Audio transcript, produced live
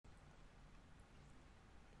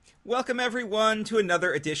Welcome everyone to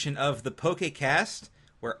another edition of the PokeCast,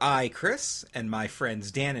 where I, Chris, and my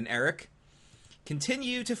friends Dan and Eric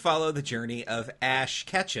continue to follow the journey of Ash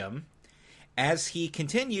Ketchum as he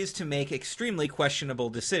continues to make extremely questionable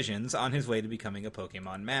decisions on his way to becoming a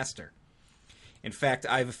Pokemon Master. In fact,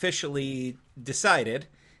 I've officially decided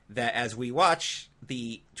that as we watch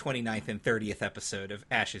the 29th and 30th episode of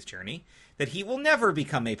Ash's journey, that he will never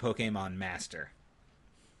become a Pokemon Master.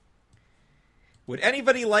 Would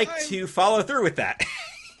anybody like to follow through with that?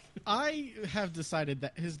 I have decided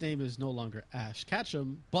that his name is no longer Ash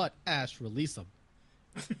Ketchum, but Ash Release him.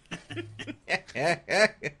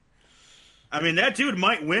 I mean, that dude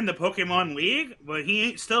might win the Pokemon League, but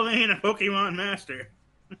he still ain't a Pokemon Master.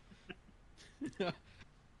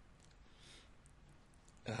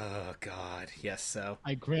 Oh, God. Yes, so.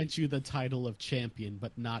 I grant you the title of champion,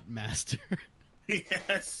 but not master.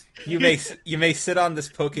 Yes. You may sit on this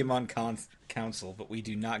Pokemon council, but we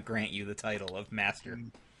do not grant you the title of Master.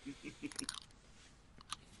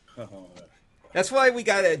 Oh. That's why I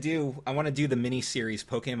want to do the mini-series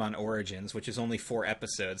Pokemon Origins, which is only 4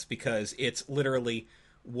 episodes, because it's literally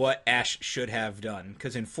what Ash should have done.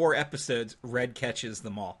 Because in 4 episodes, Red catches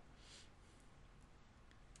them all.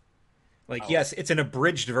 Yes, it's an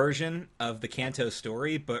abridged version of the Kanto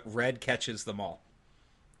story, but Red catches them all.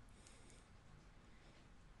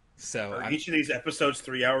 So Are each of these episodes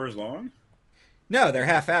 3 hours long? No, they're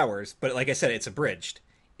half hours, but like I said, it's abridged.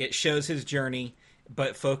 It shows his journey,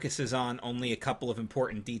 but focuses on only a couple of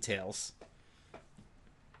important details.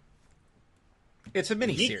 It's a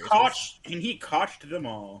mini-series. He caught them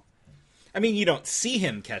all. I mean, you don't see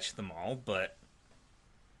him catch them all, but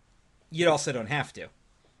you also don't have to.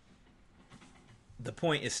 The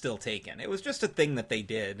point is still taken. It was just a thing that they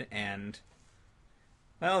did, and,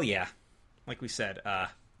 well, yeah. Like we said,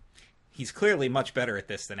 he's clearly much better at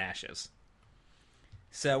this than Ash is.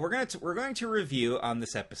 So we're going to review on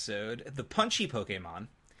this episode the Punchy Pokemon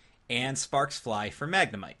and Sparks Fly for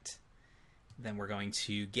Magnemite. Then we're going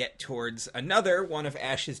to get towards another one of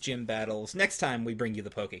Ash's gym battles next time we bring you the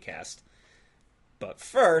PokeCast. But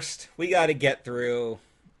first, we got to get through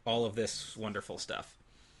all of this wonderful stuff.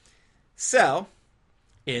 So,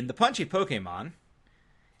 in the Punchy Pokemon,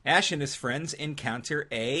 Ash and his friends encounter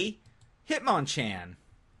a Hitmonchan,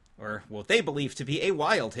 or what they believe to be a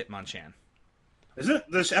wild Hitmonchan.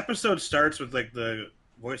 Isn't this episode starts with like the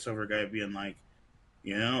voiceover guy being like,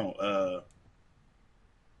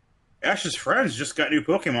 Ash's friends just got new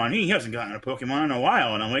Pokemon. He hasn't gotten a Pokemon in a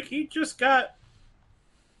while, and I'm like, he just got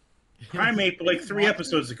Primeape like 3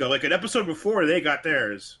 episodes ago. Like an episode before they got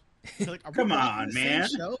theirs. Like, Come on, man.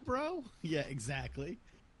 Show, bro? Yeah, exactly.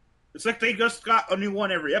 It's like they just got a new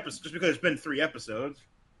one every episode just because it's been 3 episodes.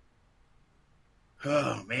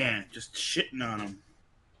 Oh man, just shitting on him.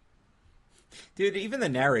 Dude, even the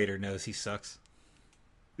narrator knows he sucks.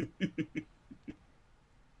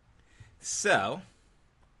 So,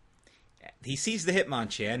 he sees the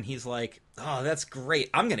Hitmonchan. He's like, oh, that's great.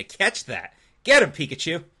 I'm going to catch that. Get him,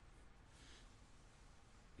 Pikachu.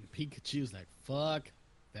 And Pikachu's like, fuck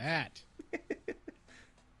that.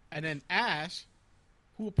 And then Ash,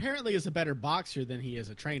 who apparently is a better boxer than he is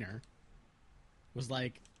a trainer, was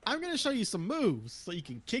like, I'm going to show you some moves so you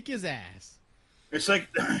can kick his ass. It's like,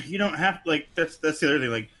 you don't have, like, that's the other thing.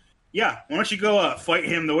 Like, yeah, why don't you go fight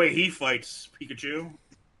him the way he fights Pikachu?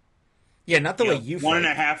 Yeah, not the way you fight.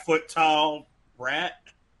 1.5 foot tall rat.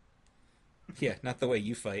 Yeah, not the way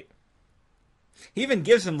you fight. He even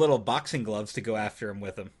gives him little boxing gloves to go after him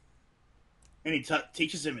with him. And he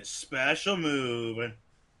teaches him his special move. And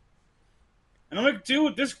I'm like,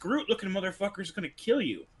 dude, this Groot-looking motherfucker is going to kill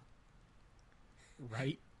you.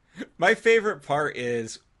 Right? My favorite part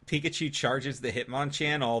is Pikachu charges the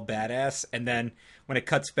Hitmonchan all badass, and then when it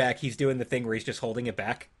cuts back, he's doing the thing where he's just holding it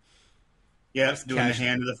back. Yeah, doing the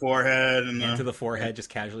hand to the forehead. And hand to the forehead, just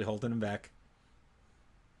casually holding him back.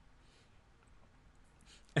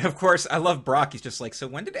 And of course, I love Brock. He's just like, so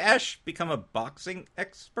when did Ash become a boxing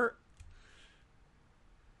expert?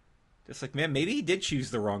 Just like, man, maybe he did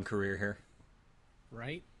choose the wrong career here.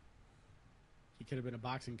 Right? He could have been a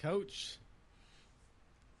boxing coach.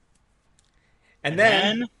 And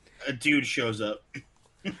then a dude shows up.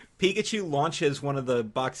 Pikachu launches one of the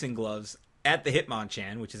boxing gloves at the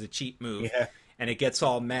Hitmonchan, which is a cheap move, yeah. And it gets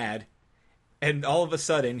all mad. And all of a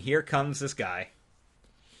sudden, here comes this guy.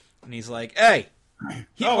 And he's like, hey! It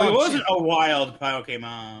wasn't a wild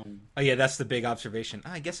Pokemon. Oh, yeah, that's the big observation.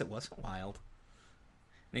 I guess it wasn't wild.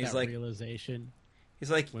 And he's that like... realization. He's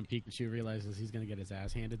like... When Pikachu realizes he's going to get his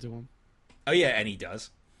ass handed to him. Oh, yeah, and he does.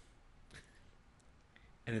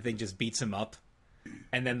 And the thing just beats him up.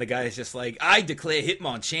 And then the guy is just like, I declare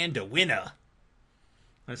Hitmonchan the winner.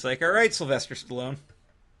 It's like, all right, Sylvester Stallone.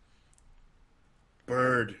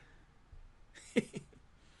 Bird.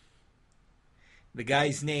 The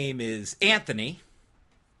guy's name is Anthony.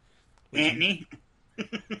 Anthony.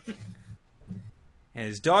 And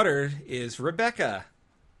his daughter is Rebecca.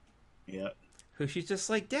 Yep. Who she's just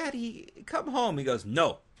like, Daddy, come home. He goes,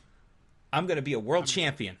 no. I'm going to be a world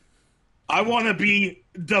champion. I want to be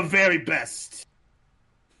the very best.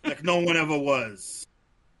 Like no one ever was.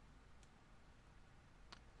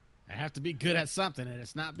 I have to be good at something, and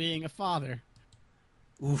it's not being a father.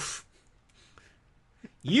 Oof.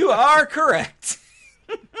 You are correct.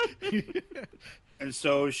 And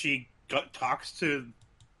so she talks to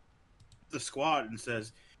the squad and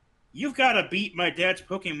says, "You've got to beat my dad's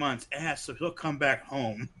Pokemon's ass so he'll come back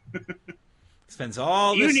home." Spends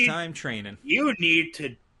all this time training. You need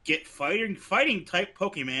to get fighting type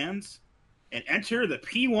Pokemons and enter the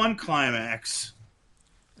P1 Climax.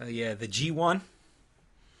 Yeah, the G1.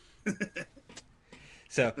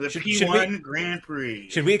 So The P1 Grand Prix.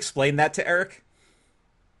 Should we explain that to Eric?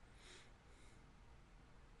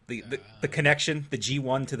 The connection, the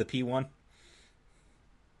G1 to the P1?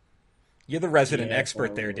 You're the resident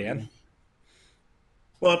expert there, Dan.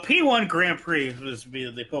 Well, P1 Grand Prix was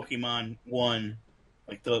the Pokemon 1,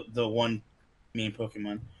 like the one main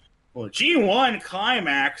Pokemon. Well, G1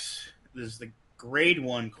 Climax, this is the Grade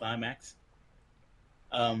 1 Climax,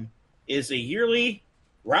 is a yearly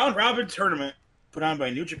round-robin tournament put on by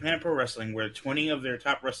New Japan Pro Wrestling where 20 of their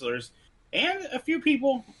top wrestlers and a few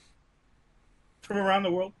people from around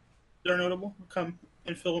the world that are notable come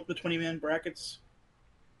and fill up the 20-man brackets.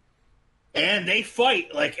 And they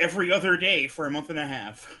fight like every other day for a month and a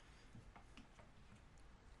half.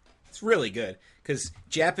 It's really good because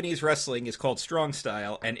Japanese wrestling is called strong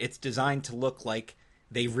style, and it's designed to look like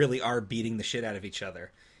they really are beating the shit out of each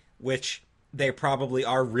other, which they probably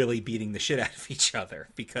are really beating the shit out of each other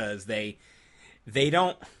because they're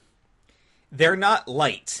not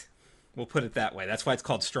light. We'll put it that way. That's why it's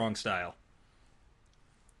called strong style.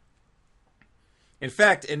 In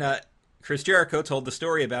fact, Chris Jericho told the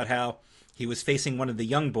story about how he was facing one of the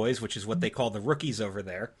young boys, which is what they call the rookies over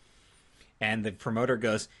there. And the promoter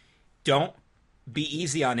goes, "Don't be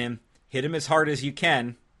easy on him. Hit him as hard as you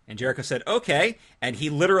can." And Jericho said, "Okay." And he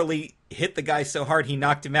literally hit the guy so hard he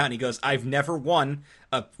knocked him out. And he goes, "I've never won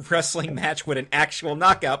a wrestling match with an actual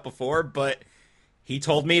knockout before, but he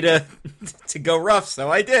told me to to go rough,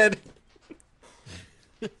 so I did."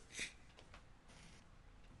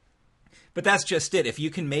 But that's just it. If you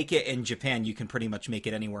can make it in Japan, you can pretty much make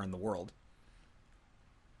it anywhere in the world.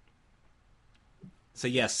 So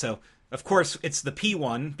yes, so of course it's the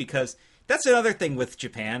P1 because that's another thing with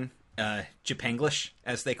Japan, Japanglish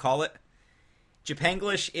as they call it.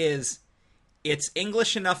 Japanglish it's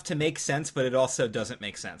English enough to make sense, but it also doesn't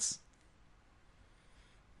make sense.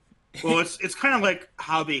 Well, it's kind of like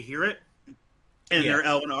how they hear it in their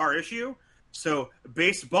L&R issue. So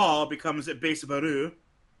baseball becomes a baseball.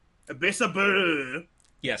 A baseball.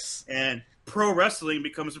 Yes. And pro wrestling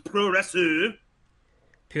becomes a pro wrestle.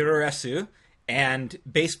 Puroresu. And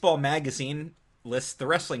Baseball Magazine lists the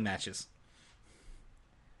wrestling matches.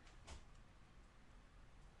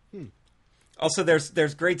 Also,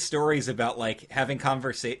 there's great stories about like having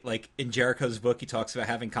like in Jericho's book, he talks about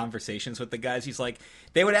having conversations with the guys. He's like,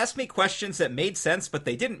 they would ask me questions that made sense, but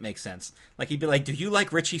they didn't make sense. Like he'd be like, "Do you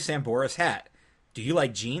like Richie Sambora's hat? Do you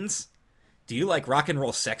like jeans? Do you like rock and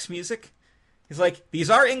roll sex music?" He's like,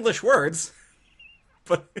 "These are English words,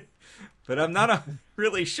 but I'm not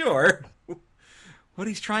really sure what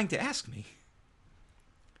he's trying to ask me."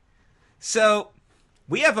 So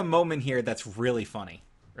we have a moment here that's really funny,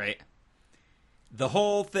 right? The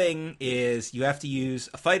whole thing is you have to use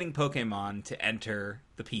a fighting Pokemon to enter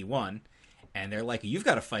the P1. And they're like, "You've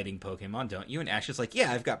got a fighting Pokemon, don't you?" And Ash is like,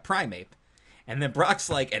 "Yeah, I've got Primeape." And then Brock's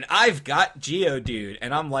like, "And I've got Geodude."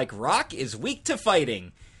 And I'm like, Rock is weak to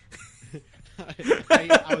fighting.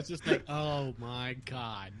 I was just like, oh my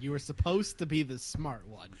god. You were supposed to be the smart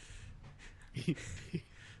one.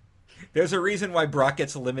 There's a reason why Brock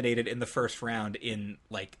gets eliminated in the first round in,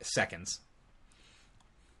 like, seconds.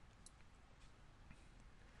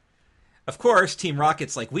 Of course, Team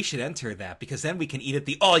Rocket's like, "We should enter that, because then we can eat at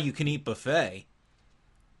the all-you-can-eat buffet."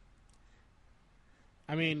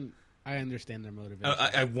 I mean, I understand their motivation.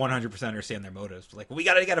 I 100% understand their motives. Like, we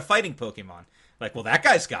gotta get a fighting Pokemon. Like, well, that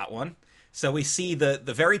guy's got one. So we see the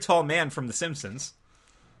very tall man from The Simpsons.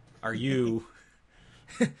 Are you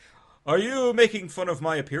making fun of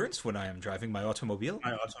my appearance when I am driving my automobile?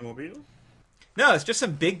 My automobile? No, it's just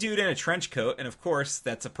some big dude in a trench coat, and of course,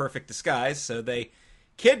 that's a perfect disguise, so they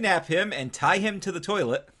kidnap him and tie him to the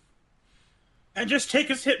toilet. And just take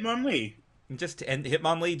his Hitmonlee. And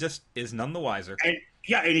Hitmonlee just is none the wiser. And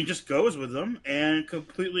yeah, and he just goes with them and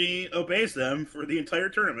completely obeys them for the entire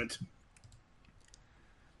tournament.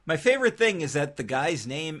 My favorite thing is that the guy's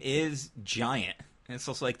name is Giant. And it's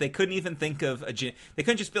also like they couldn't even think of they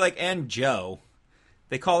couldn't just be like, and Joe.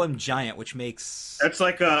 They call him Giant, which makes... That's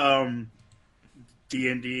like a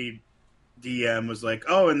D&D DM was like,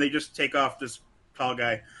 oh, and they just take off this tall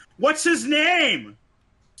guy. What's his name?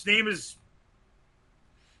 His name is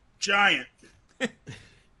Giant.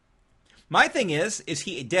 My thing is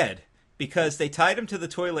he dead? Because they tied him to the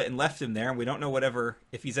toilet and left him there, and we don't know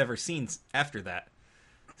if he's ever seen after that.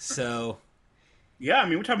 So... Yeah, I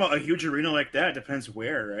mean, we're talking about a huge arena like that. It depends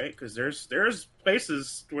where, right? Because there's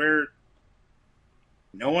places where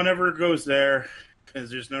no one ever goes there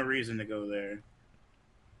because there's no reason to go there.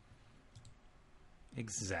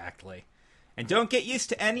 Exactly. And don't get used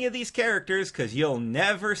to any of these characters because you'll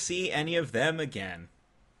never see any of them again.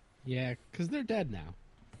 Yeah, because they're dead now.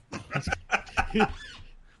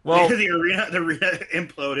 Well, the arena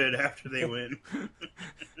imploded after they win.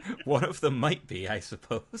 One of them might be, I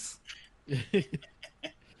suppose.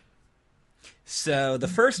 So the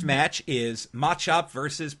first match is Machop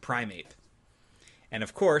versus Primeape. And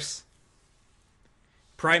of course,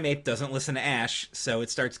 Primeape doesn't listen to Ash, so it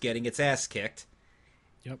starts getting its ass kicked.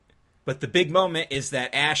 Yep. But the big moment is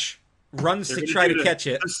that Ash runs to try to catch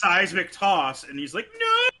it. A seismic toss, and he's like,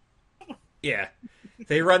 no! Yeah.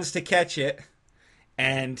 They runs to catch it,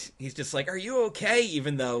 and he's just like, are you okay?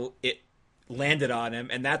 Even though it landed on him.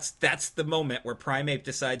 And that's the moment where Primeape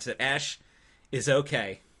decides that Ash is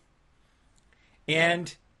okay.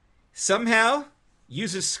 And somehow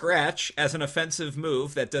uses Scratch as an offensive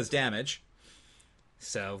move that does damage.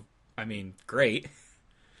 So, I mean, great.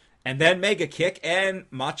 And then Mega Kick, and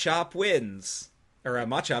Machop wins. Or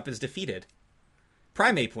Machop is defeated.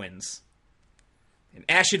 Primeape wins. And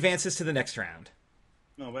Ash advances to the next round.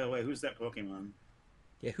 Oh, by the way, who's that Pokemon?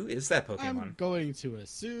 Yeah, who is that Pokemon? I'm going to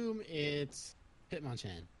assume it's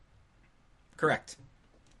Hitmonchan. Correct.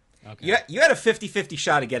 Okay. You had a 50-50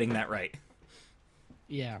 shot of getting that right.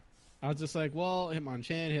 Yeah. I was just like, well,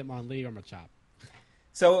 Hitmonchan, Hitmonlee, or Machop.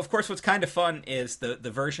 So, of course, what's kind of fun is the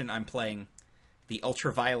version I'm playing, the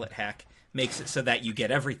Ultraviolet hack, makes it so that you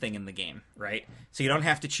get everything in the game, right? So you don't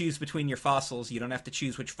have to choose between your fossils. You don't have to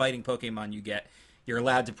choose which fighting Pokemon you get. You're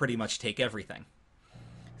allowed to pretty much take everything.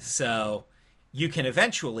 So you can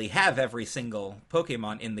eventually have every single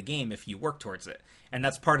Pokemon in the game if you work towards it. And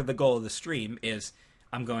that's part of the goal of the stream is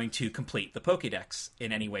I'm going to complete the Pokédex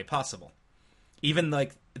in any way possible. Even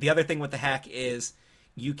like the other thing with the hack is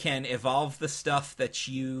you can evolve the stuff that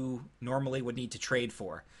you normally would need to trade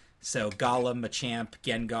for. So Golem, Machamp,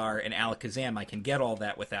 Gengar, and Alakazam, I can get all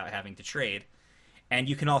that without having to trade. And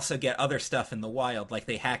you can also get other stuff in the wild, like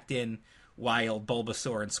they hacked in wild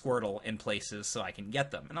Bulbasaur and Squirtle in places so I can get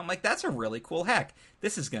them. And I'm like, that's a really cool hack.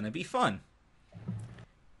 This is going to be fun.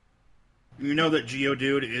 You know that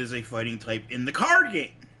Geodude is a fighting type in the card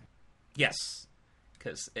game. Yes.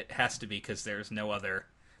 Because it has to be, because there's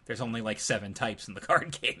only like 7 types in the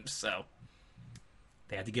card game, so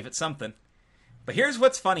they had to give it something. But here's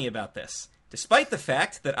what's funny about this. Despite the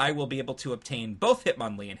fact that I will be able to obtain both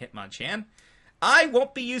Hitmonlee and Hitmonchan, I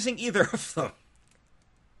won't be using either of them.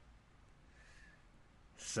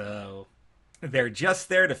 So they're just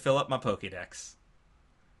there to fill up my Pokédex.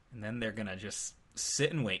 And then they're gonna just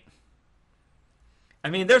sit and wait. I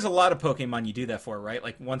mean, there's a lot of Pokemon you do that for, right?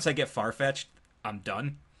 Like, once I get Farfetch'd, I'm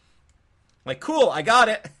done. Like, cool, I got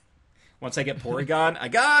it. Once I get Porygon, I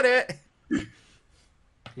got it.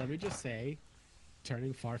 Let me just say,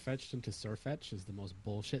 turning Farfetch'd into Surfetch is the most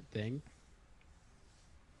bullshit thing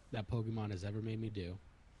that Pokemon has ever made me do.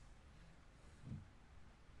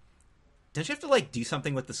 Don't you have to, like, do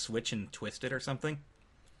something with the Switch and twist it or something?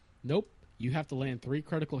 Nope. You have to land 3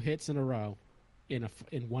 critical hits in a row in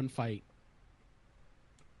one fight.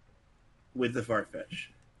 With the Farfetch.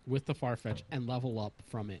 With the Farfetch and level up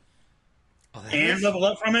from it. Oh, And level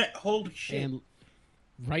up from it? Holy shit. And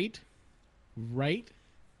right?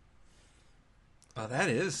 Oh, that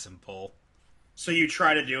is some pull. So you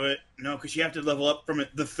try to do it? No, because you have to level up from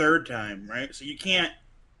it the 3rd time, right? So you can't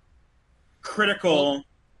critical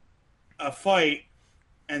a fight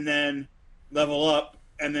and then level up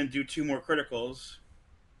and then do 2 more criticals.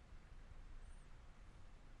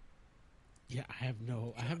 Yeah, I have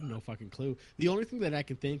no fucking clue. The only thing that I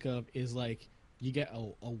can think of is like you get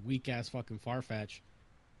a weak ass fucking Farfetch,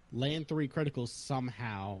 land 3 criticals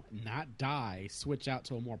somehow, not die, switch out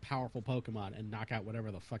to a more powerful Pokemon, and knock out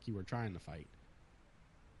whatever the fuck you were trying to fight.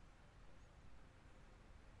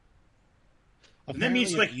 And that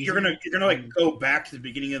means like you're gonna like go back to the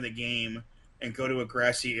beginning of the game and go to a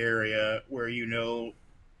grassy area where you know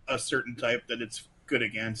a certain type that it's good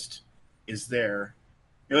against is there.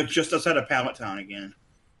 You're like just outside of Pallet Town again.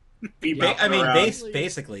 Be I mean, around.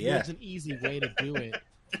 basically, yeah. It's an easy way to do it.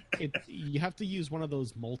 You have to use one of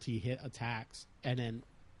those multi-hit attacks, and then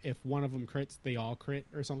if one of them crits, they all crit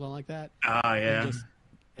or something like that. Ah, yeah.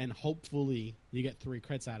 And hopefully you get 3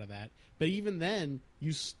 crits out of that. But even then,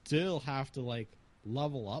 you still have to like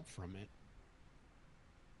level up from it.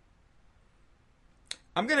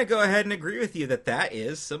 I'm gonna go ahead and agree with you that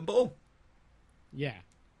is some bull. Yeah.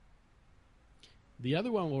 The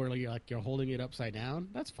other one where you're holding it upside down,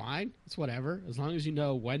 that's fine. It's whatever, as long as you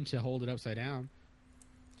know when to hold it upside down.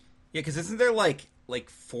 Yeah, because isn't there like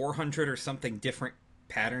 400 or something different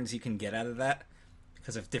patterns you can get out of that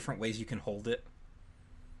because of different ways you can hold it?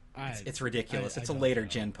 It's ridiculous. It's a later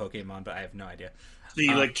gen Pokemon, but I have no idea. So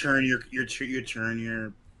you like turn your turn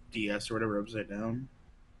your DS or whatever upside down,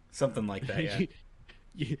 something like that. Yeah.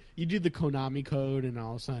 You do the Konami code, and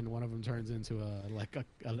all of a sudden one of them turns into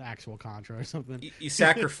an actual Contra or something. You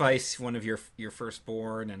sacrifice one of your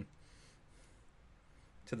firstborn and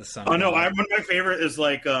to the sun. Oh no! One of my favorite is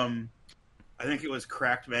like I think it was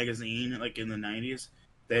Cracked Magazine, like in the '90s.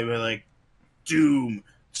 They were like Doom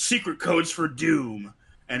secret codes for Doom,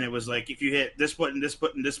 and it was like if you hit this button, this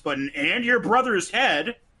button, this button, and your brother's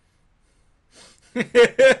head.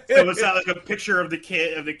 It was like a picture of the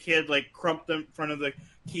kid like crumped in front of the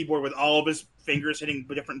keyboard with all of his fingers hitting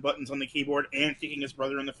different buttons on the keyboard and kicking his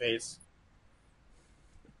brother in the face.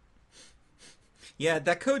 Yeah,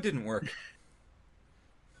 that code didn't work.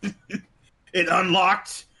 It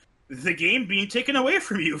unlocked the game being taken away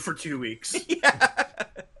from you for 2 weeks. Yeah.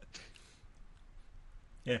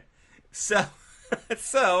 Yeah. So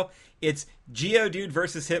it's Geodude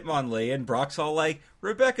versus Hitmonlee, and Brock's all like,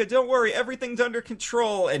 Rebecca, don't worry, everything's under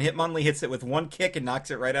control. And Hitmonlee hits it with one kick and knocks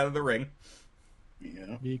it right out of the ring.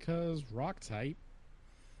 Yeah. Because rock type.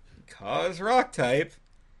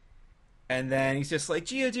 And then he's just like,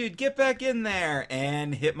 Geodude, get back in there.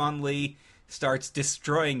 And Hitmonlee starts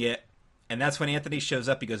destroying it. And that's when Anthony shows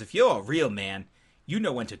up. He goes, if you're a real man, you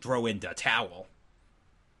know when to throw in the towel.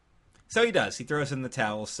 So he does. He throws in the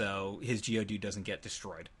towel so his Geodude doesn't get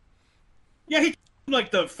destroyed. Yeah, he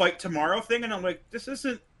like the fight tomorrow thing, and I'm like, this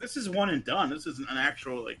is one and done. This isn't an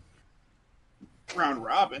actual like round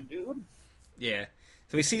robin, dude. Yeah.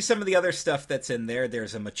 So we see some of the other stuff that's in there.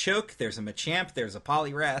 There's a Machoke, there's a Machamp, there's a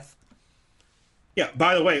Poliwrath. Yeah,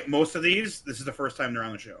 by the way, most of these, this is the first time they're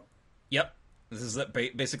on the show. Yep. This is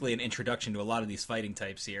basically an introduction to a lot of these fighting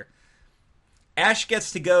types here. Ash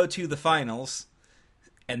gets to go to the finals,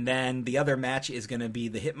 and then the other match is going to be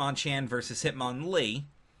the Hitmonchan versus Hitmonlee.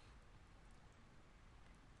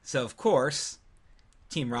 So, of course,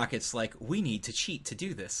 Team Rocket's like, we need to cheat to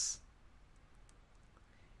do this.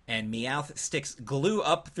 And Meowth sticks glue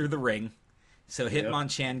up through the ring, so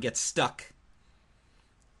Hitmonchan gets stuck.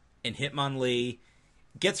 And Hitmonlee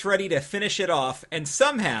gets ready to finish it off, and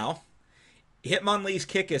somehow Hitmonlee's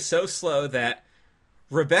kick is so slow that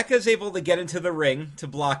Rebecca's able to get into the ring to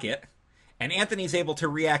block it, and Anthony's able to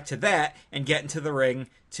react to that and get into the ring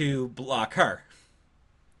to block her.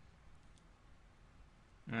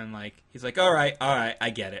 And he's like, all right, I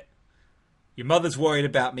get it. Your mother's worried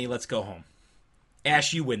about me, let's go home.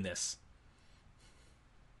 Ash, you win this.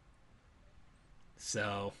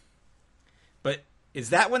 So, but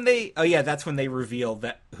is that when they... Oh, yeah, that's when they reveal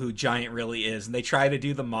that who Giant really is. And they try to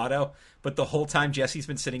do the motto, but the whole time Jesse's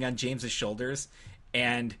been sitting on James's shoulders,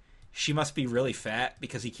 and she must be really fat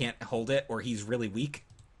because he can't hold it, or he's really weak.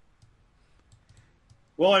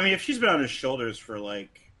 Well, I mean, if she's been on his shoulders for,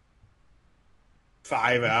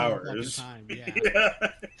 5 hours... Time, yeah.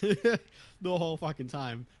 The whole fucking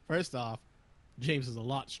time. First off, James is a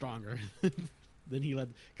lot stronger than he let...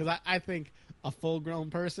 Because I think a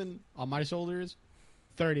full-grown person on my shoulders,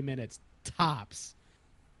 30 minutes tops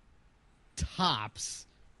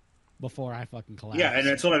before I fucking collapse. Yeah, and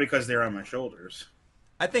it's only because they're on my shoulders.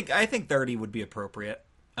 I think 30 would be appropriate.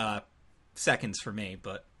 Seconds for me,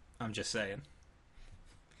 but I'm just saying.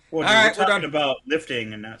 Well, all right, we're talking about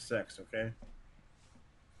lifting and not sex, okay?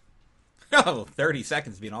 Oh, 30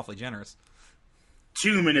 seconds being awfully generous.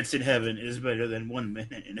 2 minutes in heaven is better than 1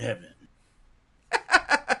 minute in heaven.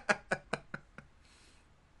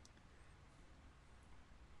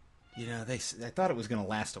 You know, I thought it was going to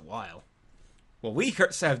last a while. Well, we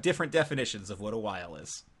have different definitions of what a while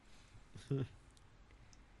is.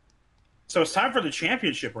 So it's time for the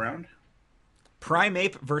championship round.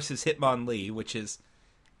 Primeape versus Hitmonlee, which is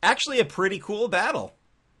actually a pretty cool battle.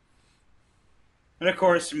 And of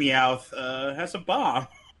course, Meowth has a bomb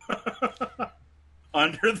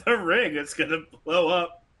under the ring. It's going to blow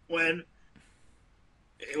up when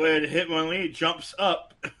when Hitmonlee jumps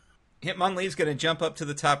up. Hitmonlee's going to jump up to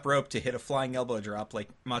the top rope to hit a flying elbow drop like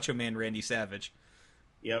Macho Man Randy Savage.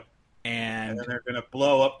 Yep. And then they're going to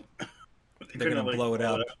blow up. They're going to blow it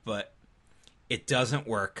up, but it doesn't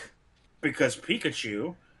work. Because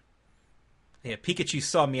Pikachu... Yeah, Pikachu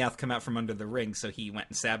saw Meowth come out from under the ring, so he went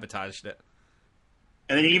and sabotaged it.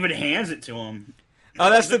 And then he even hands it to him. Oh,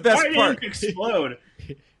 that's the best Why part. didn't it explode?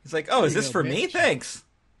 He's like, oh, is this for bitch. me? Thanks.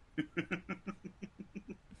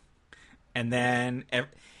 And then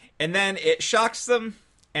it shocks them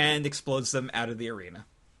and explodes them out of the arena.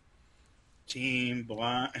 Team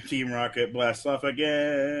Rocket blasts off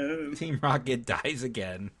again. Team Rocket dies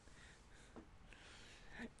again.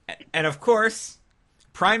 And of course,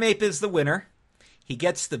 Primeape is the winner. He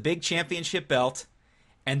gets the big championship belt.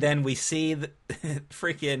 And then we see the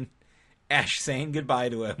freaking Ash saying goodbye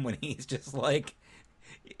to him when he's just like,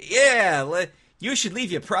 yeah, you should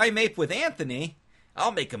leave your Primeape with Anthony.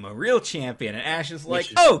 I'll make him a real champion. And Ash is like,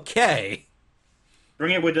 okay.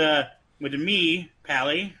 Bring it with me,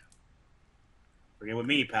 Pally. Bring it with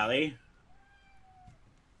me, Pally.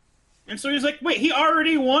 And so he's like, wait, he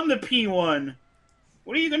already won the P1.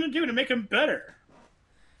 What are you going to do to make him better?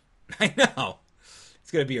 I know.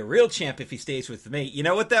 It's going to be a real champ if he stays with me. You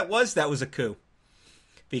know what that was? That was a coup.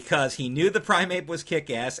 Because he knew the Primeape was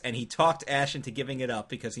kick-ass, and he talked Ash into giving it up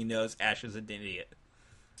because he knows Ash is an idiot.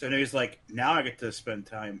 So now he's like, now I get to spend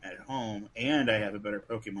time at home, and I have a better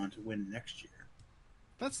Pokemon to win next year.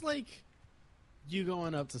 That's like you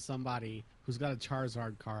going up to somebody who's got a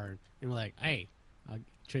Charizard card and be like, hey, I'll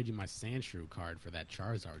trade you my Sandshrew card for that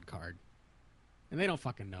Charizard card. And they don't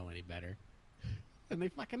fucking know any better. And they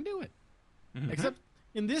fucking do it. Mm-hmm. Except,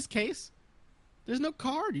 in this case, there's no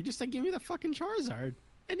card. You just say, give me the fucking Charizard.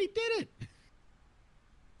 And he did it.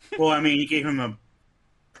 Well, I mean, he gave him a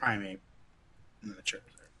Primeape and the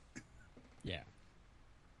Charizard. Yeah.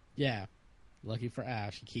 Yeah. Lucky for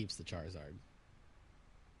Ash, he keeps the Charizard.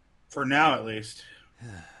 For now, at least.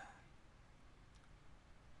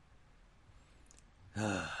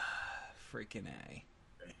 Freaking A.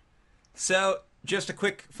 So, just a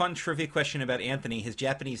quick fun trivia question about Anthony. His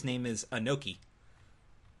Japanese name is Anoki.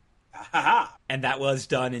 And that was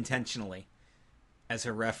done intentionally as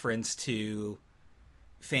a reference to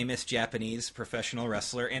famous Japanese professional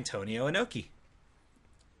wrestler Antonio Inoki.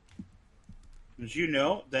 Did you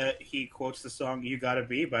know that he quotes the song You Gotta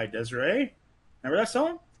Be by Desiree? Remember that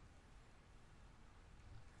song?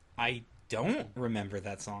 I don't remember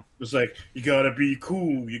that song. It was like, you gotta be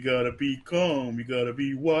cool, you gotta be calm, you gotta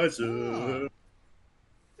be wiser. Oh.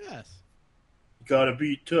 Yes. You gotta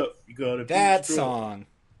be tough, you gotta be That strong. song.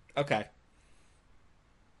 Okay.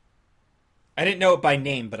 I didn't know it by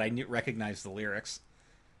name, but I recognized the lyrics.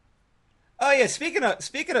 Oh yeah, speaking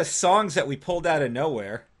of songs that we pulled out of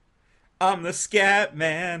nowhere, I'm the Scat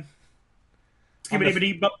Man. On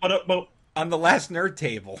the last Nerd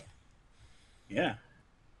Table. Yeah.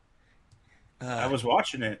 I was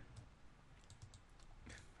watching it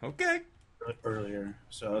Okay. earlier,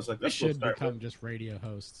 so I was like, We let's should start become with. just radio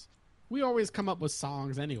hosts. We always come up with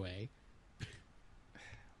songs anyway.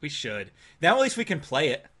 We should. Now at least we can play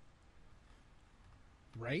it.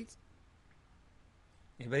 Right?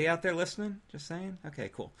 Anybody out there listening? Just saying? Okay,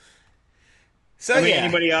 cool. So I mean, yeah.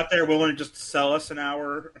 anybody out there willing to just sell us an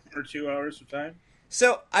hour or 2 hours of time?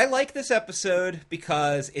 So, I like this episode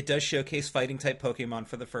because it does showcase fighting-type Pokemon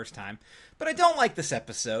for the first time. But I don't like this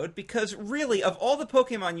episode because, really, of all the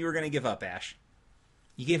Pokemon you were going to give up, Ash,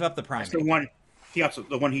 you gave up the Primeape.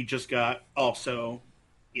 The one he just got also,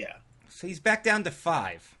 yeah. So he's back down to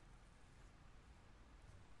 5.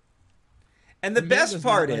 And the Man best does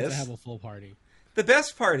part not like to is... have a full party. The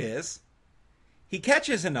best part is, he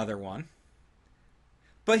catches another one,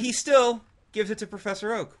 but he still gives it to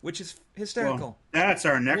Professor Oak, which is hysterical. Well, that's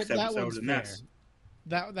our next Well, that episode, one's and fair.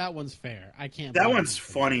 that's That one's fair. I can't. that blame one's you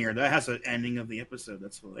for funnier. That has an ending of the episode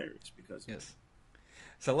that's hilarious because Yes.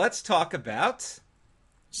 So let's talk about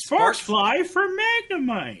sparks fly for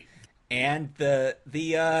Magnemite. and the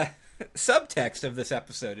subtext of this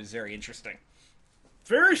episode is very interesting.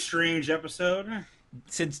 Very strange episode.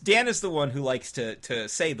 Since Dan is the one who likes to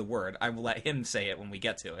say the word, I will let him say it when we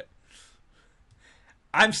get to it.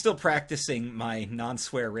 I'm still practicing my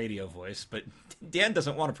non-swear radio voice, but Dan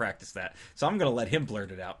doesn't want to practice that, so I'm going to let him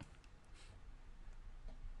blurt it out.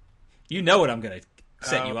 You know what I'm going to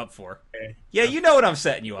set you up for. Okay. Yeah, you know what I'm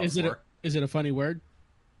setting you up Is for. it a funny word?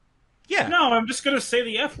 Yeah. No, I'm just gonna say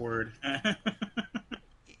the F word.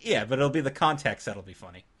 Yeah, but it'll be the context that'll be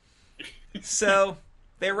funny. So,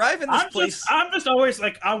 they arrive in this place... I'm just always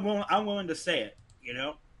like I'm willing to say it. You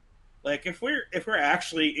know, like if we're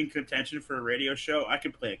actually in contention for a radio show, I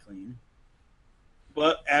can play it clean.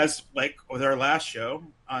 But as like with our last show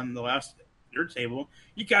on the last your table,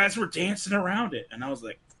 you guys were dancing around it, and I was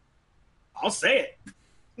like, I'll say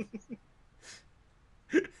it.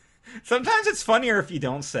 Sometimes it's funnier if you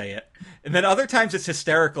don't say it, and then other times it's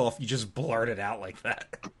hysterical if you just blurt it out like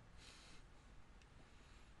that.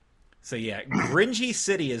 So yeah, Gringy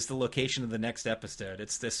City is the location of the next episode.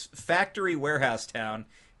 It's this factory warehouse town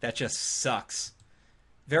that just sucks.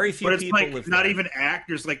 Very few But it's people like live not there. even act.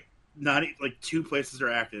 There's like not like two places are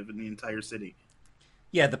active in the entire city.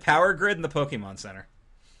 Yeah, the power grid and the Pokemon Center.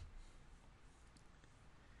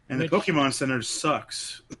 And Which- the Pokemon Center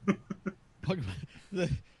sucks. Pokemon,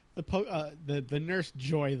 the Nurse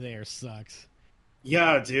Joy there sucks.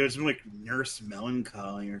 Yeah, dude, it's like Nurse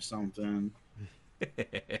Melancholy or something.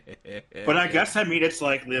 But I guess it's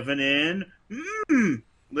like living in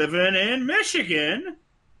Michigan,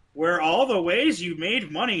 where all the ways you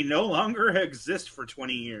made money no longer exist for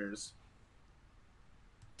 20 years.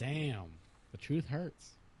 Damn, the truth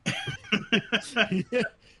hurts.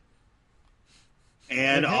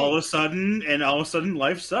 And Okay. all of a sudden,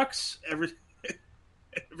 life sucks.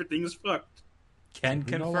 Everything is fucked. Can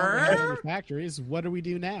We no longer have confirm. any factories. What do we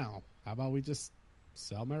do now? How about we just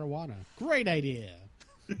sell marijuana? Great idea.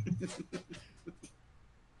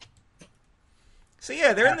 So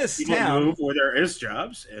yeah, they're in this People town. move where there is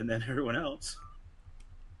jobs, and then everyone else.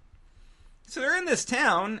 So they're in this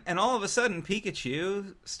town, and all of a sudden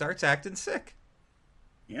Pikachu starts acting sick.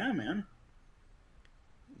 Yeah, man.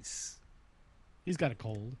 He's got a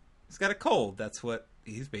cold. He's got a cold. That's what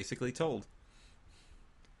he's basically told.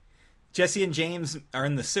 Jesse and James are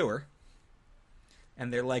in the sewer,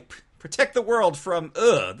 and they're like, "Protect the world from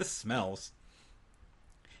this smells."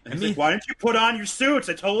 And he's like, why didn't you put on your suits?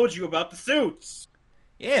 I told you about the suits.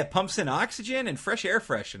 Yeah, it pumps in oxygen and fresh air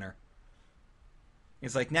freshener.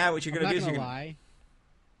 He's like, "Now what you're I'm gonna not do is gonna you're gonna." lie.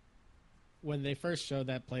 When they first showed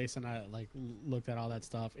that place and I looked at all that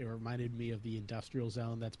stuff, it reminded me of the industrial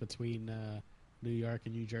zone that's between New York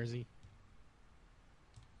and New Jersey.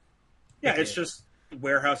 Yeah, it's just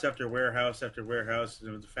warehouse after warehouse after warehouse,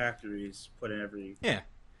 and the factories put in every Yeah.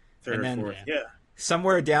 third And or then- fourth. Yeah,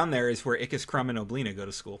 Somewhere down there is where Icus, Crumb, and Oblina go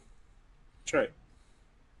to school. that's right.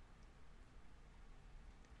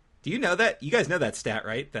 Do you know that? You guys know that stat,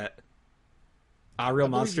 right? That Our Real I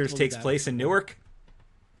believe you Monsters told me takes that place in Newark?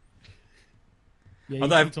 Yeah,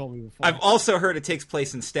 Although you told me before. I've also heard it takes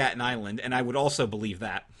place in Staten Island, and I would also believe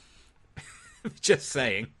that. Just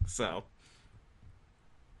saying.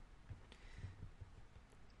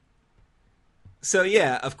 So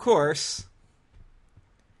yeah, of course,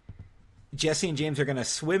 Jesse and James are going to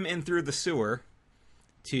swim in through the sewer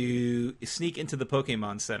to sneak into the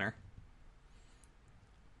Pokemon Center.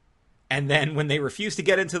 And then when they refuse to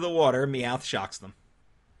get into the water, Meowth shocks them.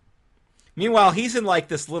 Meanwhile, he's in like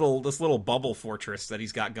this little bubble fortress that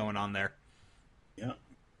he's got going on there. Yeah.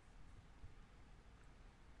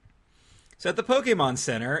 So at the Pokemon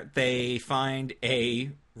Center, they find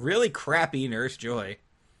a really crappy Nurse Joy.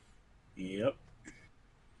 Yep.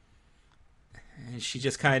 And she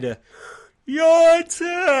just kind of,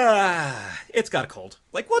 Yota! It's got a cold.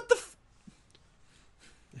 Like, what the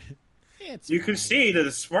It's You can fine. see that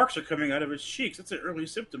the sparks are coming out of its cheeks. That's an early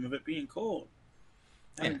symptom of it being cold.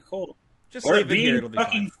 Having Yeah. a cold. Just Or leave it being here, it'll be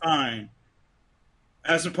fucking fine.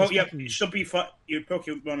 As opposed, Just yeah, fucking- she'll be fine. Your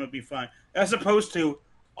Pokemon will be fine. As opposed to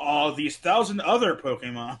all these 1,000 other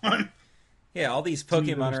Pokemon. Yeah, all these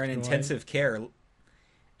Pokemon are in Nurse Joy. intensive care.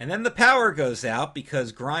 And then the power goes out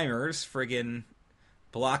because Grimers friggin'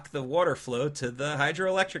 block the water flow to the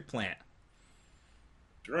hydroelectric plant.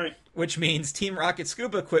 That's right. Which means Team Rocket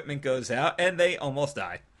scuba equipment goes out and they almost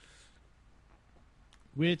die.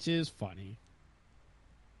 Which is funny.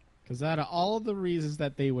 Because out of all of the reasons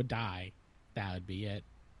that they would die, that would be it.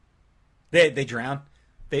 They drown.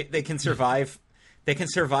 They can survive. They can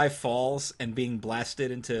survive falls and being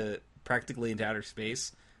blasted into practically into outer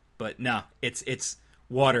space, but no, it's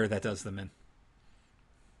water that does them in.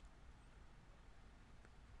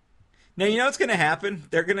 Now you know what's going to happen.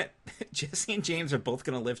 They're gonna Jesse and James are both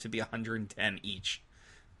going to live to be 110 each,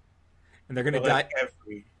 and they're going to die.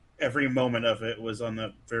 Like every moment of it was on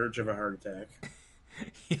the verge of a heart attack.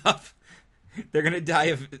 Yup. They're going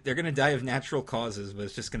to die of natural causes, but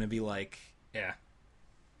it's just going to be like, yeah.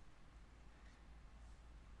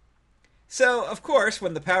 So, of course,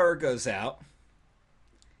 when the power goes out,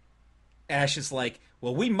 Ash is like,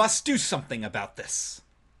 well, we must do something about this.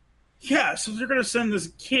 Yeah, so they're going to send this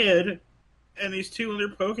kid and these two other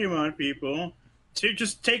Pokemon people to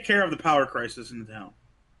just take care of the power crisis in the town.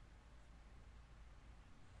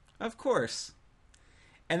 Of course.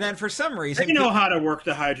 And then for some reason, They know how to work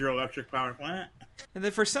the hydroelectric power plant.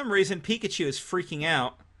 Pikachu is freaking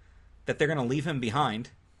out that they're going to leave him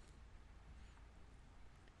behind.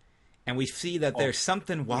 And we see that there's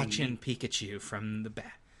something watching Pikachu from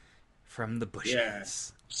the bushes. Yeah,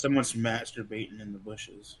 someone's masturbating in the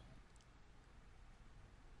bushes.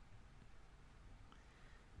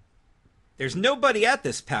 There's nobody at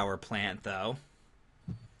this power plant, though.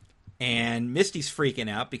 And Misty's freaking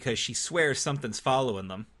out because she swears something's following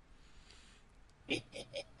them.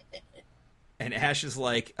 And Ash is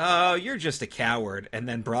like, oh, you're just a coward. And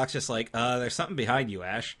then Brock's just like, there's something behind you,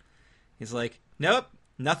 Ash. He's like, nope,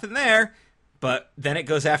 nothing there. But then it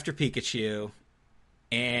goes after Pikachu.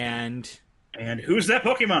 And who's that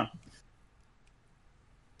Pokemon?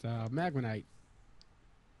 It's Magnemite.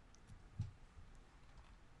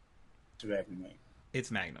 It's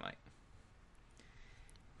Magnemite.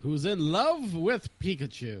 Who's in love with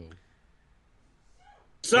Pikachu.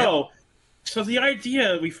 So the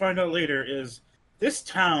idea we find out later is this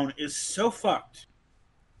town is so fucked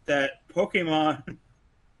that Pokemon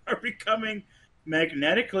are becoming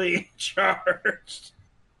magnetically charged.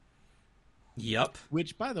 Yep.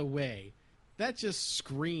 Which, by the way, that just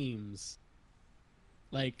screams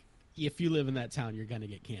like if you live in that town, you're gonna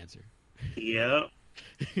get cancer. Yep.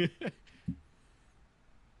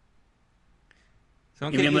 So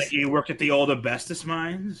you mean like you worked at the old asbestos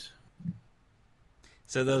mines?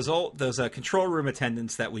 So those control room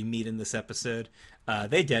attendants that we meet in this episode,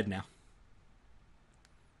 they dead now.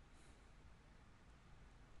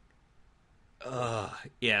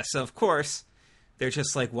 Yeah. So of course, they're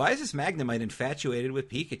just like, why is this Magnemite infatuated with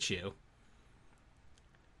Pikachu?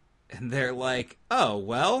 And they're like, oh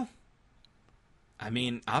well. I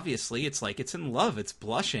mean, obviously, it's like it's in love. It's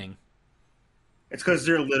blushing. It's because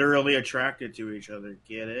they're literally attracted to each other.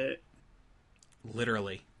 Get it?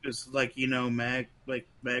 Literally. It's like,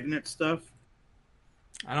 magnet stuff.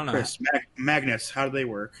 I don't know. Chris, magnets, how do they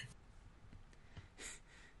work?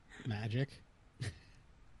 Magic.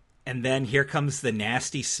 And then here comes the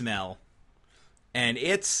nasty smell. And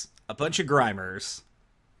it's a bunch of Grimers.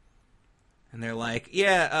 And they're like,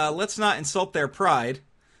 yeah, let's not insult their pride.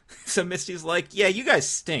 So Misty's like, yeah, you guys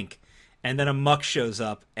stink. And then a Muck shows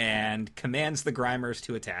up and commands the Grimers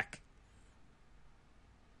to attack.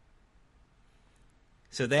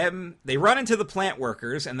 So they run into the plant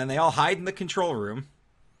workers, and then they all hide in the control room.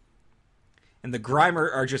 And the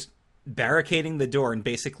Grimer are just barricading the door and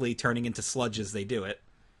basically turning into sludge as they do it.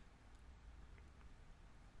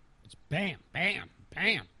 It's bam, bam,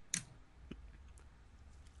 bam.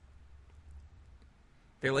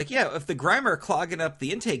 They're like, yeah, if the Grimer are clogging up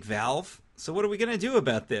the intake valve, so what are we going to do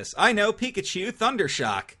about this? I know, Pikachu,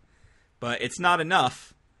 Thundershock. But it's not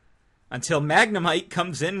enough until Magnemite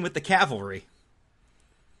comes in with the cavalry.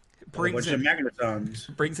 Brings in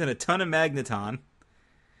Magnetons. Brings in a ton of Magneton.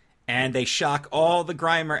 And they shock all the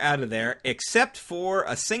Grimer out of there, except for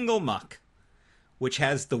a single Muck, which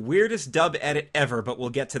has the weirdest dub edit ever, but we'll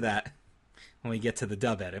get to that when we get to the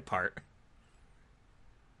dub edit part.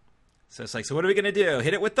 So it's like, so what are we going to do?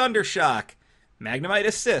 Hit it with Thundershock. Magnemite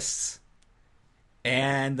assists.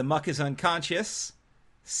 And the Muck is unconscious.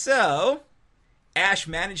 So Ash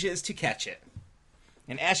manages to catch it.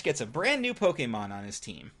 And Ash gets a brand new Pokemon on his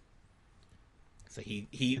team. So he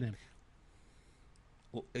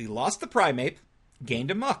lost the Primeape,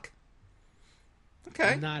 gained a Muck.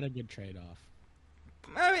 Okay. Not a good trade-off.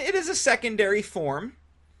 I mean, it is a secondary form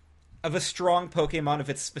of a strong Pokemon of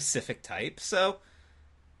its specific type, so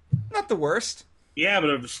not the worst. Yeah, but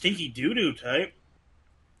a stinky doo-doo type.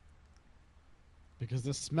 Because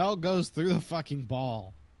the smell goes through the fucking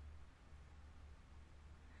ball.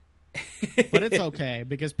 But it's okay,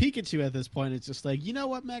 because Pikachu at this point is just like, you know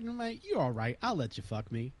what, Magnemite? You're alright. I'll let you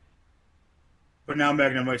fuck me. But now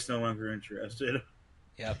Magnemite's no longer interested.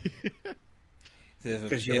 Yep.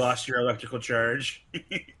 Because you lost your electrical charge.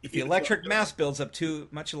 If the electric mass builds up too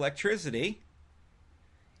much electricity,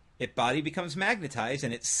 its body becomes magnetized,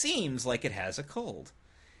 and it seems like it has a cold.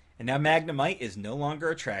 And now Magnemite is no longer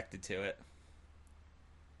attracted to it.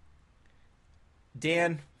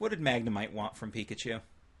 Dan, what did Magnemite want from Pikachu?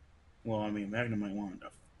 Well, I mean, Magnemite wanted to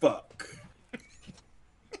fuck.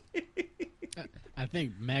 I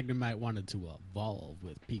think Magnemite wanted to evolve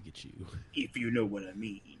with Pikachu. If you know what I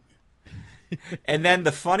mean. And then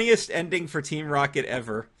the funniest ending for Team Rocket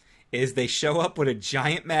ever is they show up with a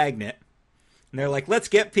giant magnet, and they're like, let's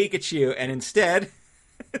get Pikachu, and instead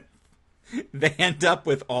they end up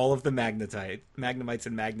with all of the Magnemites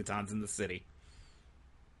and Magnetons in the city.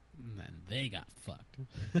 And then they got fucked.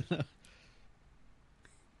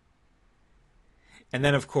 And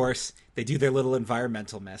then, of course, they do their little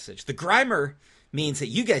environmental message. The Grimer means that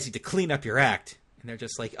you guys need to clean up your act. And they're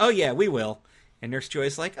just like, oh, yeah, we will. And Nurse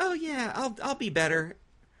Joy's like, oh, yeah, I'll be better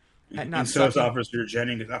at not And so is sucking. Officer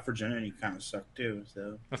Jenny, because Officer Jenny kind of sucked too.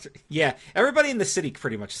 So Yeah, everybody in the city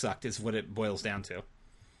pretty much sucked is what it boils down to.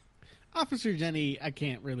 Officer Jenny, I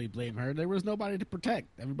can't really blame her. There was nobody to protect.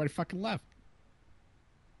 Everybody fucking left.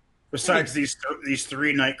 besides these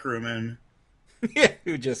 3 night crewmen, Yeah,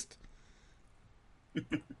 who just...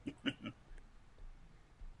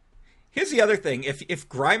 Here's the other thing. If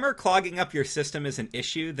Grimer clogging up your system is an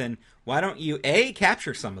issue, then why don't you A,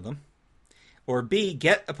 capture some of them, or B,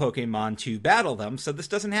 get a Pokemon to battle them so this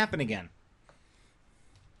doesn't happen again?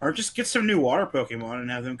 or just get some new water Pokemon and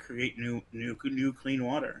have them create new clean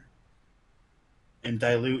water and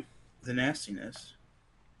dilute the nastiness.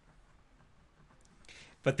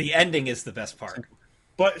 But the ending is the best part.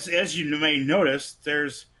 But as you may notice,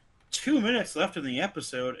 there's 2 minutes left in the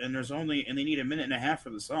episode, and they need a minute and a half for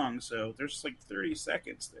the song, so there's like 30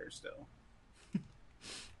 seconds there still.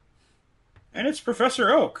 And it's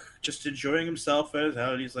Professor Oak just enjoying himself at his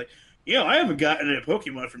house. He's like, "Yeah, I haven't gotten a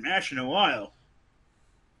Pokemon from Ash in a while."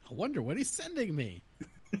 I wonder what he's sending me.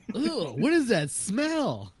 Ugh, what is that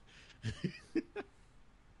smell?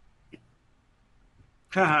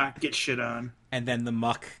 Haha, get shit on. And then the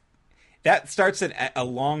Muck... That starts a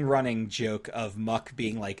long-running joke of Muck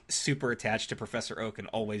being, like, super attached to Professor Oak and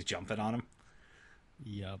always jumping on him.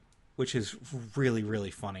 Yep. Which is really,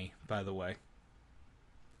 really funny, by the way.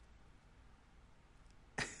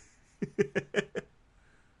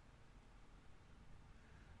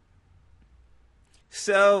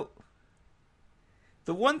 So,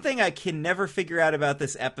 the one thing I can never figure out about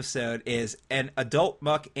this episode is an adult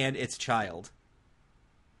Muck and its child.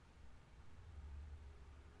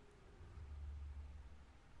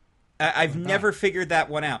 I've never figured that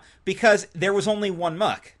one out because there was only one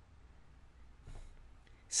Muck.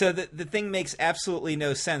 So the thing makes absolutely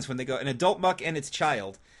no sense when they go an adult Muck and its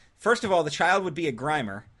child. First of all, the child would be a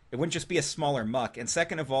Grimer. It wouldn't just be a smaller Muck. And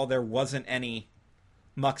second of all, there wasn't any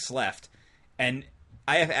Mucks left. And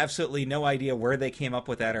I have absolutely no idea where they came up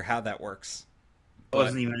with that or how that works. It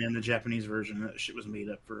wasn't even in the Japanese version. That shit was made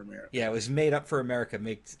up for America. Yeah, it was made up for America,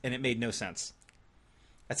 and it made no sense.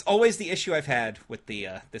 That's always the issue I've had with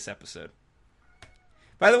this episode.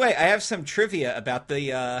 By the way, I have some trivia about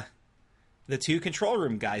the 2 control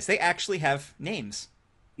room guys. They actually have names.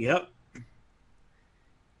 Yep.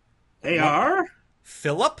 They are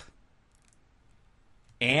Philip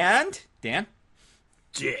and Dan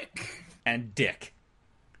Dick. and Dick.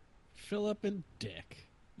 Philip and Dick.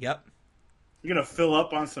 Yep. You're gonna fill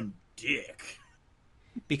up on some dick.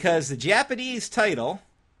 Because the Japanese title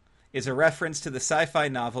is a reference to the sci-fi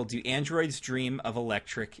novel Do Androids Dream of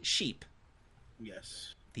Electric Sheep?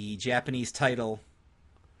 Yes. The Japanese title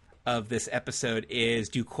of this episode is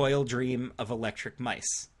Do Coil Dream of Electric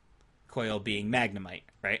Mice? Coil being Magnemite,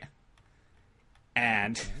 right?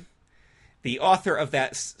 And the author of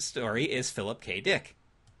that story is Philip K. Dick.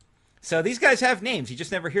 So these guys have names, you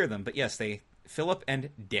just never hear them. But yes, Philip and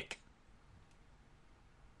Dick.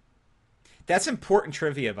 That's important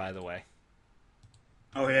trivia, by the way.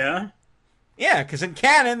 Oh yeah. Yeah, because in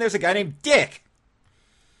canon, there's a guy named Dick.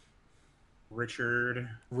 Richard.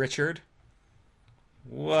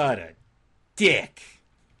 What a dick.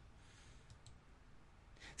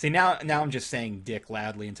 See, now I'm just saying dick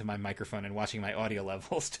loudly into my microphone and watching my audio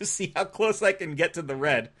levels to see how close I can get to the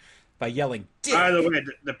red by yelling dick. By the way,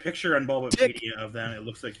 the picture on Bulbapedia of them, it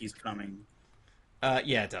looks like he's coming.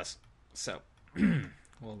 Yeah, it does. So,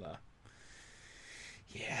 we'll,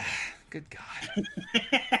 yeah, good God.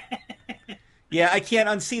 Yeah, I can't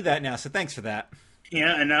unsee that now, so thanks for that.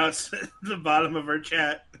 Yeah, and now it's at the bottom of our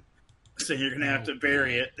chat, so you're gonna have to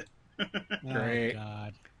bury it. Great. Oh,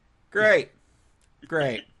 God. Great.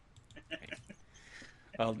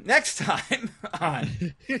 Well, next time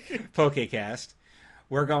on PokeCast,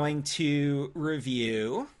 we're going to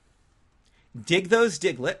review Dig Those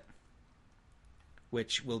Diglett,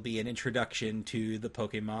 which will be an introduction to the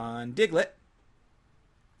Pokemon Diglett.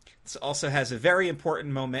 This also has a very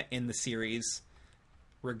important moment in the series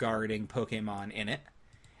regarding Pokemon in it.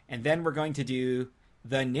 And then we're going to do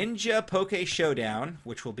the Ninja Poke Showdown,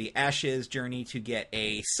 which will be Ash's journey to get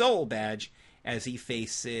a Soul Badge as he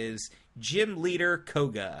faces Gym Leader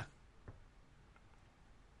Koga.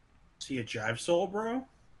 Is he a Jive Soul, bro?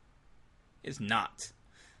 Is not.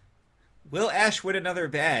 Will Ash win another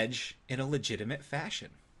badge in a legitimate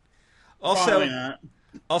fashion? Probably not.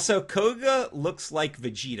 Also, Koga looks like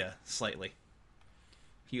Vegeta slightly.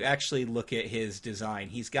 If you actually look at his design,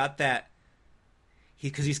 he's got that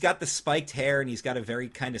because he's got the spiked hair and he's got a very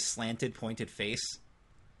kind of slanted, pointed face.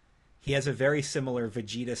 He has a very similar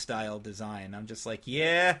Vegeta-style design. I'm just like,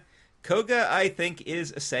 yeah, Koga, I think,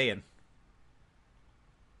 is a Saiyan.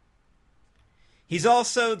 He's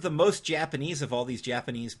also the most Japanese of all these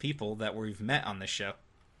Japanese people that we've met on this show.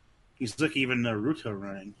 He's like even Naruto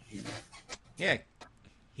running. Yeah,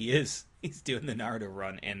 he is. He's doing the Naruto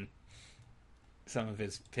run in some of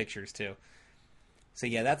his pictures, too. So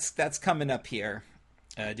yeah, that's coming up here.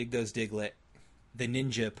 Digdos Diglett, the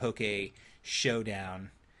Ninja Poke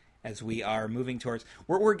Showdown, as we are moving towards...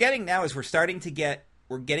 We're getting now is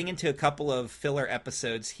we're getting into a couple of filler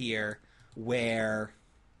episodes here where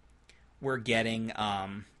we're getting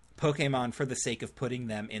Pokemon for the sake of putting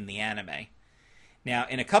them in the anime. Now,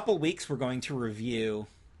 in a couple weeks, we're going to review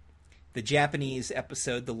the Japanese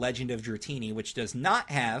episode, The Legend of Dratini, which does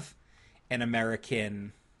not have an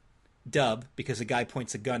American dub because a guy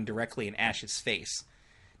points a gun directly in Ash's face.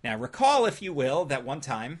 Now, recall, if you will, that one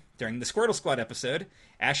time during the Squirtle Squad episode,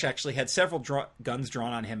 Ash actually had several guns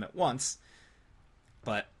drawn on him at once.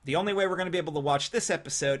 But the only way we're going to be able to watch this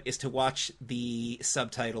episode is to watch the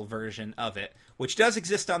subtitle version of it, which does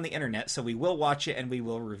exist on the internet, so we will watch it and we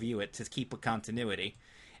will review it to keep with continuity.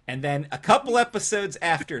 And then a couple episodes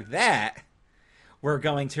after that, we're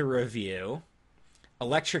going to review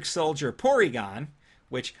Electric Soldier Porygon,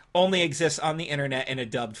 which only exists on the internet in a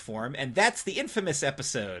dubbed form, and that's the infamous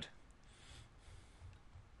episode.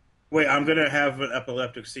 Wait, I'm gonna have an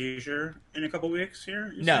epileptic seizure in a couple weeks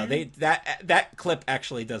here? No, that clip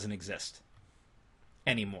actually doesn't exist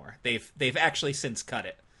anymore. They've actually since cut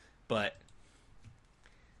it, but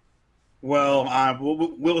well,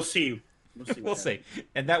 we'll see. We'll see,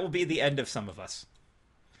 and that will be the end of some of us.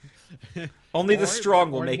 Only the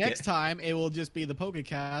strong will make it. Next time, it will just be the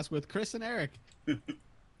PokeCast with Chris and Eric.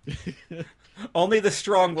 Only the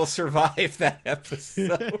strong will survive that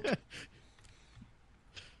episode.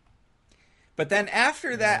 But then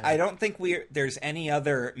after that, I don't think there's any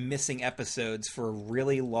other missing episodes for a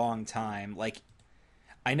really long time. Like,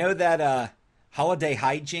 I know that Holiday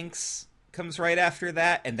Hijinks comes right after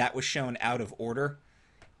that, and that was shown out of order.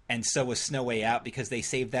 And so was Snow Way Out, because they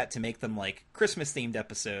saved that to make them like Christmas-themed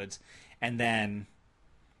episodes. And then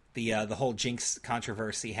the whole Jinx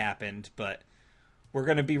controversy happened, but we're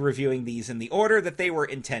going to be reviewing these in the order that they were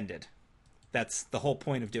intended. That's the whole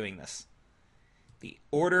point of doing this. The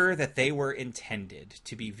order that they were intended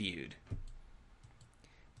to be viewed.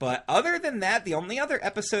 But other than that, the only other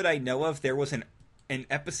episode I know of, there was an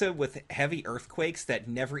episode with heavy earthquakes that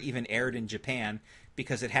never even aired in Japan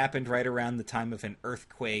because it happened right around the time of an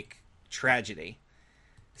earthquake tragedy.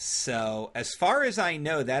 So, as far as I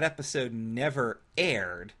know, that episode never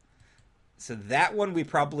aired. So that one we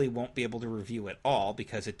probably won't be able to review at all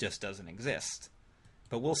because it just doesn't exist.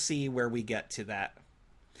 But we'll see where we get to that.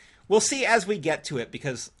 We'll see as we get to it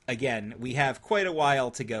because, again, we have quite a while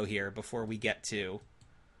to go here before we get to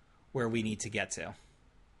where we need to get to.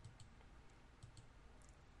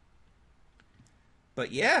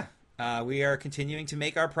 But yeah, we are continuing to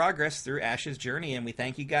make our progress through Ash's journey, and we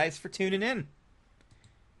thank you guys for tuning in.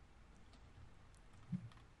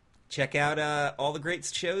 Check out all the great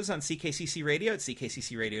shows on CKCC Radio at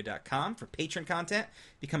ckccradio.com for patron content.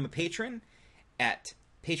 Become a patron at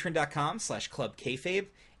patreon.com/clubkayfabe.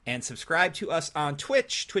 And subscribe to us on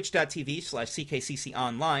Twitch,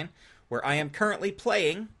 twitch.tv/CKCConline, where I am currently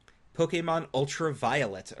playing Pokemon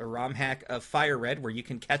Ultraviolet, a ROM hack of Fire Red where you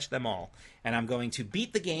can catch them all. And I'm going to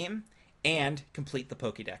beat the game and complete the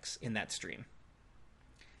Pokédex in that stream.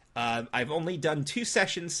 I've only done 2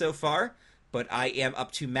 sessions so far, but I am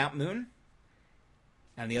up to Mount Moon.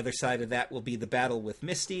 And the other side of that will be the battle with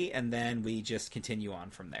Misty, and then we just continue on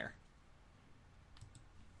from there.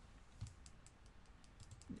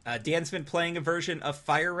 Dan's been playing a version of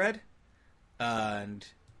Fire Red. And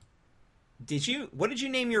what did you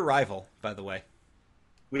name your rival, by the way?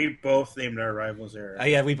 We both named our rivals Eric. Oh,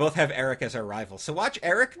 yeah, we both have Eric as our rival. So watch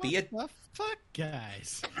Eric be a... What the fuck,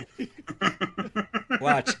 guys?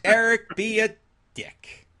 Watch Eric be a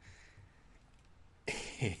dick.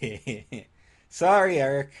 Sorry,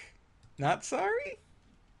 Eric. Not sorry?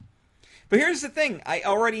 But here's the thing. I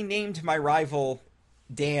already named my rival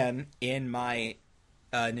Dan in my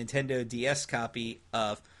Nintendo DS copy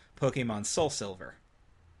of Pokemon Soul Silver.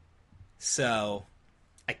 So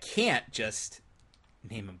I can't just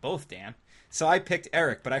name them both Dan. So I picked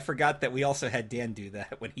Eric, but I forgot that we also had Dan do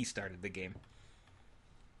that when he started the game.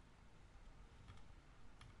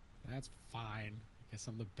 That's fine. I guess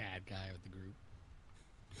I'm the bad guy of the group.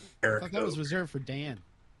 Eric, I thought that was reserved for Dan.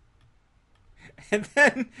 And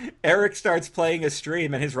then Eric starts playing a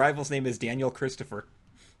stream, and his rival's name is Daniel Christopher.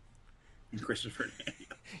 Christopher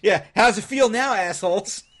Daniel. Yeah, how's it feel now,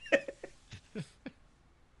 assholes?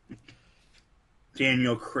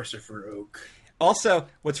 Daniel Christopher Oak. Also,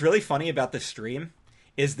 what's really funny about this stream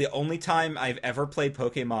is the only time I've ever played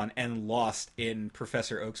Pokemon and lost in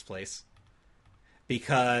Professor Oak's place.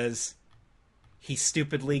 Because he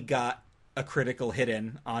stupidly got a critical hit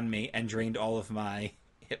in on me and drained all of my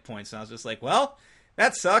hit points. And I was just like, well,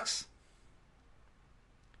 that sucks.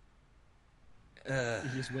 You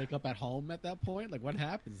just wake up at home at that point? Like, what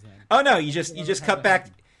happens then? Oh no, you just cut back.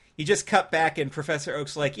 You just cut back, and Professor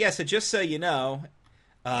Oak's like, yeah. So just so you know,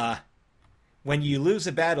 when you lose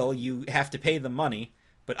a battle, you have to pay the money,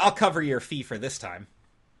 but I'll cover your fee for this time.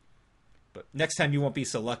 But next time you won't be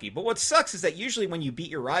so lucky. But what sucks is that usually when you beat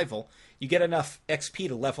your rival, you get enough XP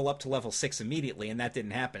to level up to level 6 immediately, and that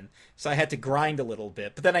didn't happen. So I had to grind a little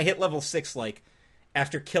bit. But then I hit level 6 like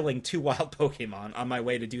after killing 2 wild Pokemon on my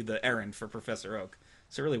way to do the errand for Professor Oak.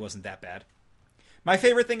 So it really wasn't that bad. My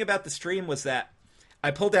favorite thing about the stream was that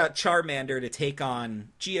I pulled out Charmander to take on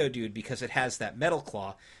Geodude because it has that Metal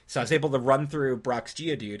Claw. So I was able to run through Brock's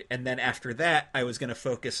Geodude, and then after that, I was going to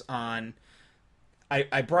focus on...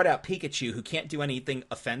 I brought out Pikachu, who can't do anything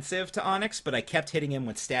offensive to Onix, but I kept hitting him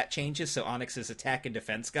with stat changes, so Onix's attack and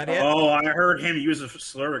defense got hit. Oh, I heard him use a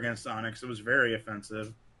slur against Onix. It was very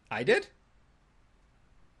offensive. I did?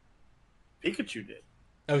 Pikachu did.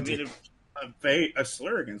 Oh, he did made a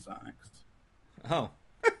slur against Onix. Oh.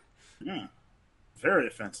 Yeah. Very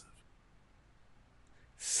offensive.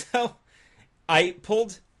 So, I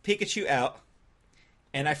pulled Pikachu out,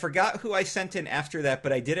 and I forgot who I sent in after that,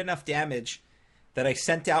 but I did enough damage that I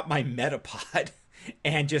sent out my Metapod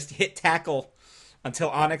and just hit tackle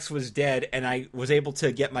until Onix was dead, and I was able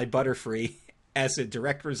to get my Butterfree as a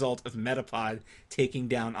direct result of Metapod taking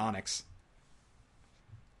down Onix.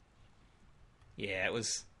 Yeah, it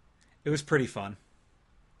was pretty fun.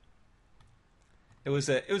 It was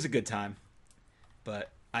a good time.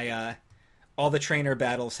 But all the trainer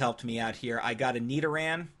battles helped me out here. I got a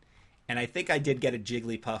Nidoran, and I think I did get a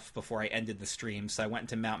Jigglypuff before I ended the stream, so I went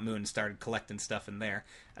into Mount Moon and started collecting stuff in there.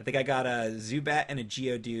 I think I got a Zubat and a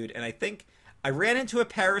Geodude, and I think I ran into a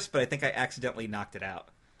Paris, but I think I accidentally knocked it out.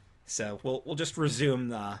 So we'll just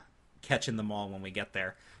resume catching them all when we get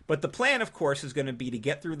there. But the plan, of course, is going to be to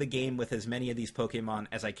get through the game with as many of these Pokemon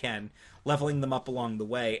as I can, leveling them up along the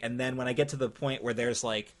way, and then when I get to the point where there's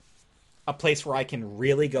like a place where I can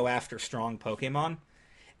really go after strong Pokemon,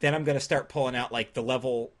 then I'm going to start pulling out like the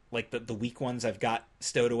level, like the weak ones I've got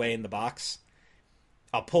stowed away in the box.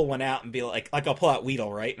 I'll pull one out and be like I'll pull out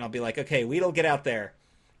Weedle, right? And I'll be like, okay, Weedle, get out there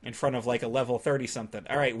in front of like a level 30 something.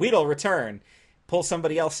 All right, Weedle, return. Pull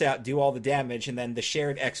somebody else out, do all the damage, and then the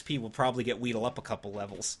shared XP will probably get Weedle up a couple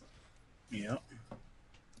levels. Yeah.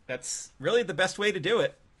 That's really the best way to do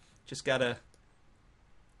it. Just gotta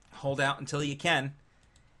hold out until you can.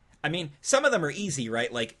 I mean, some of them are easy,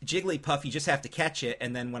 right? Like Jigglypuff, you just have to catch it,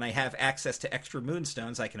 and then when I have access to extra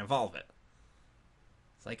Moonstones, I can evolve it.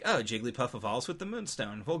 It's like, oh, Jigglypuff evolves with the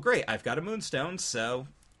Moonstone. Well, great, I've got a Moonstone, so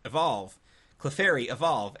evolve. Clefairy,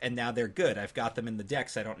 evolve, and now they're good. I've got them in the deck,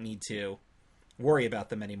 so I don't need to worry about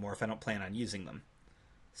them anymore if I don't plan on using them.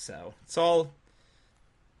 So, it's all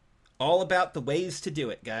about the ways to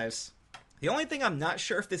do it, guys. The only thing I'm not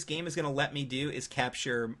sure if this game is going to let me do is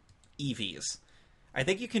capture EVs. I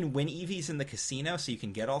think you can win EVs in the casino, so you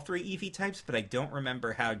can get all 3 EV types, but I don't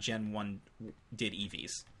remember how Gen 1 did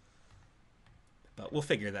EVs. But we'll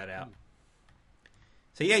figure that out.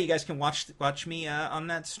 So yeah, you guys can watch me on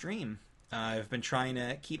that stream. I've been trying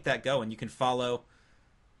to keep that going. You can follow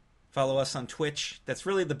us on Twitch. That's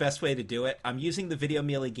really the best way to do it. I'm using the Video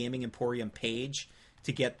Melee Gaming Emporium page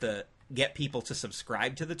to get people to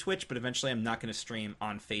subscribe to the Twitch, but eventually I'm not going to stream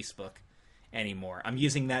on Facebook anymore. I'm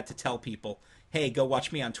using that to tell people, hey, go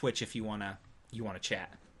watch me on Twitch if you wanna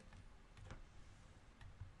chat.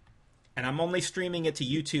 And I'm only streaming it to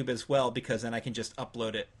YouTube as well, because then I can just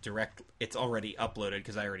upload it direct. It's already uploaded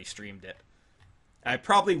because I already streamed it. I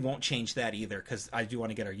probably won't change that either, because I do want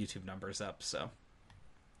to get our YouTube numbers up, so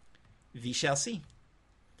we shall see.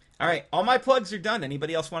 All right, all my plugs are done.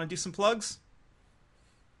 Anybody else want to do some plugs?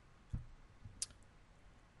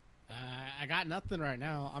 I got nothing right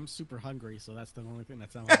now. I'm super hungry, so that's the only thing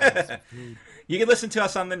that's on my list. Food. You can listen to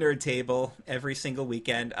us on the Nerd Table every single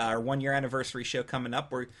weekend. Our 1-year anniversary show coming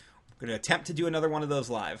up. We're going to attempt to do another one of those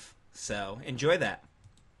live. So enjoy that.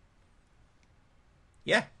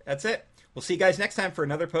 Yeah, that's it. We'll see you guys next time for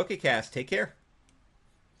another PokeCast. Take care.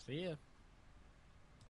 See ya.